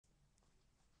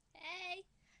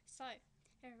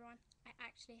Hey everyone, I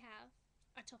actually have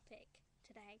a topic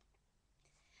today,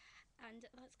 and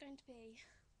that's going to be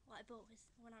what I bought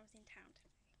when I was in town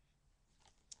today.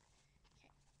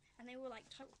 Okay, and they were like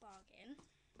total bargain.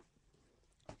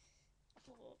 I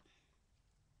bought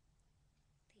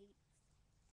these.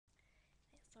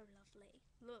 They're so lovely.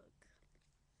 Look,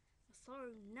 they're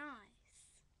so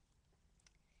nice.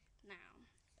 Now,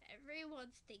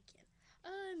 everyone's thinking,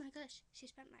 oh my gosh, she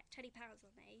spent like £20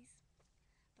 on these.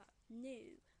 But no,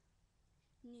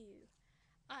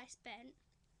 I spent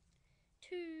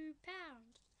 £2.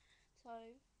 So,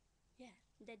 yeah,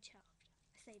 dead chuffed.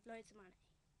 I saved loads of money.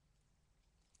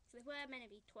 So they were meant to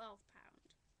be £12.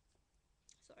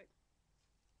 So,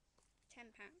 £10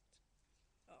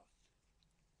 off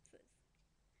for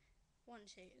one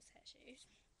set of shoes.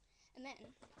 And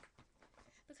then,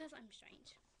 because I'm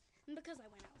strange, and because I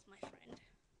went out with my friend,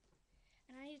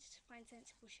 and I needed to find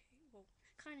sensible shoes, well,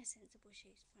 kind of sensible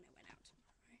shoes when I went out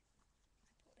tomorrow, I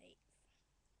bought these.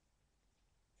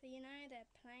 So you know,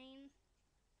 they're plain,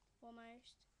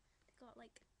 almost. They've got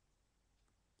like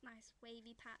nice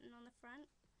wavy pattern on the front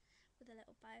with a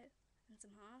little bow and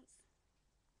some hearts.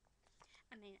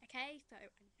 I mean, okay, so I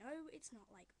know it's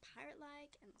not like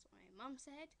pirate-like, and that's what my mum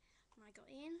said when I got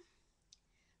in,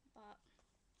 but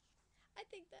I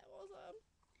think they're awesome.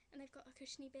 And they've got a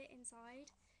cushiony bit inside,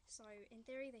 so in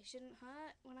theory they shouldn't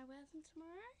hurt when I wear them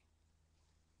tomorrow.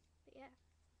 But yeah,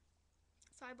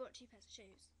 so I bought 2 pairs of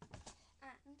shoes,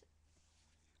 and I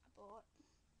bought,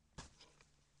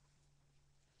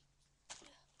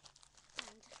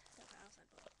 and look what else I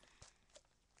bought.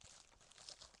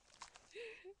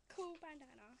 Cool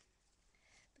bandana,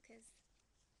 because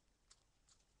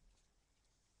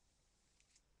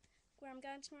where I'm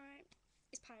going tomorrow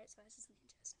is Pirates vs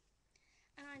Ninjas.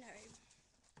 And I know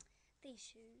these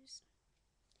shoes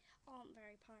aren't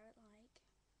very pirate-like,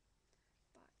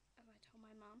 but as I told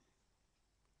my mum,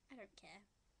 I don't care.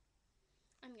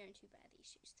 I'm going to wear these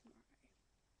shoes tomorrow,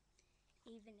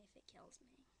 even if it kills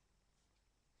me,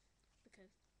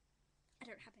 because I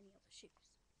don't have any other shoes.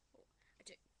 Well, I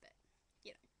do, but,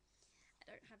 you know, I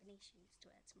don't have any shoes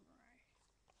to wear tomorrow.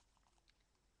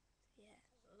 Yeah,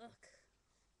 look.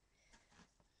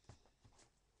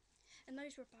 And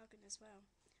those were a bargain as well.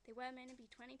 They were meant to be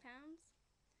 £20,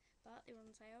 but they were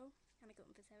on sale, and I got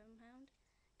them for £7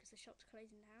 because the shop's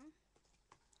closing down.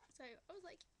 So I was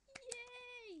like,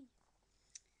 yay!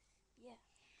 Yeah.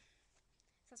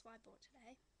 So that's what I bought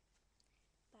today.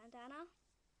 Bandana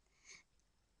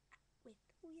with,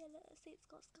 oh yeah, let's see, it's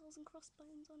got skulls and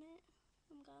crossbones on it.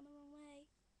 I'm going the wrong way.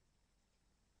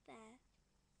 There.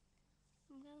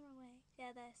 I'm going the wrong way.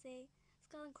 Yeah, there, see?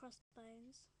 Skull and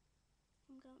crossbones.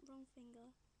 I'm going wrong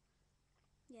finger.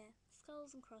 Yeah,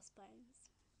 skulls and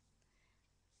crossbones.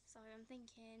 So I'm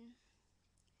thinking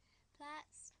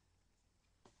plaits.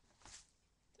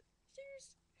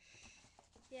 Shoes.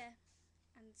 Yeah,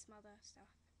 and some other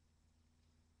stuff.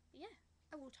 But yeah,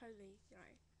 I will totally,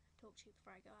 talk to you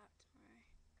before I go out tomorrow,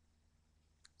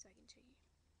 so I can show you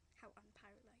how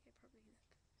unpirate-like I probably look.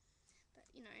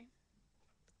 But,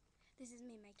 this is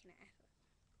me making an effort.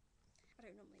 I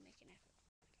don't normally make an effort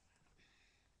when I go out.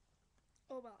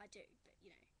 Or, well, I do, but,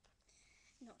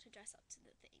 not to dress up to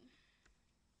the theme.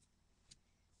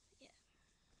 But, yeah.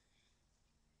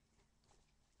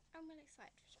 I'm really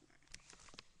excited for tomorrow.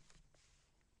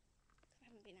 I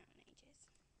haven't been out in ages.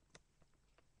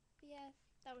 But, yeah,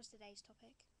 that was today's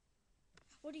topic.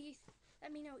 What do you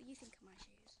let me know what you think of my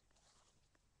shoes.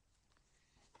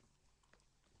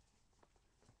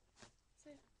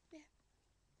 So, yeah.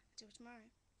 Until tomorrow.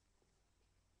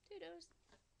 Toodles.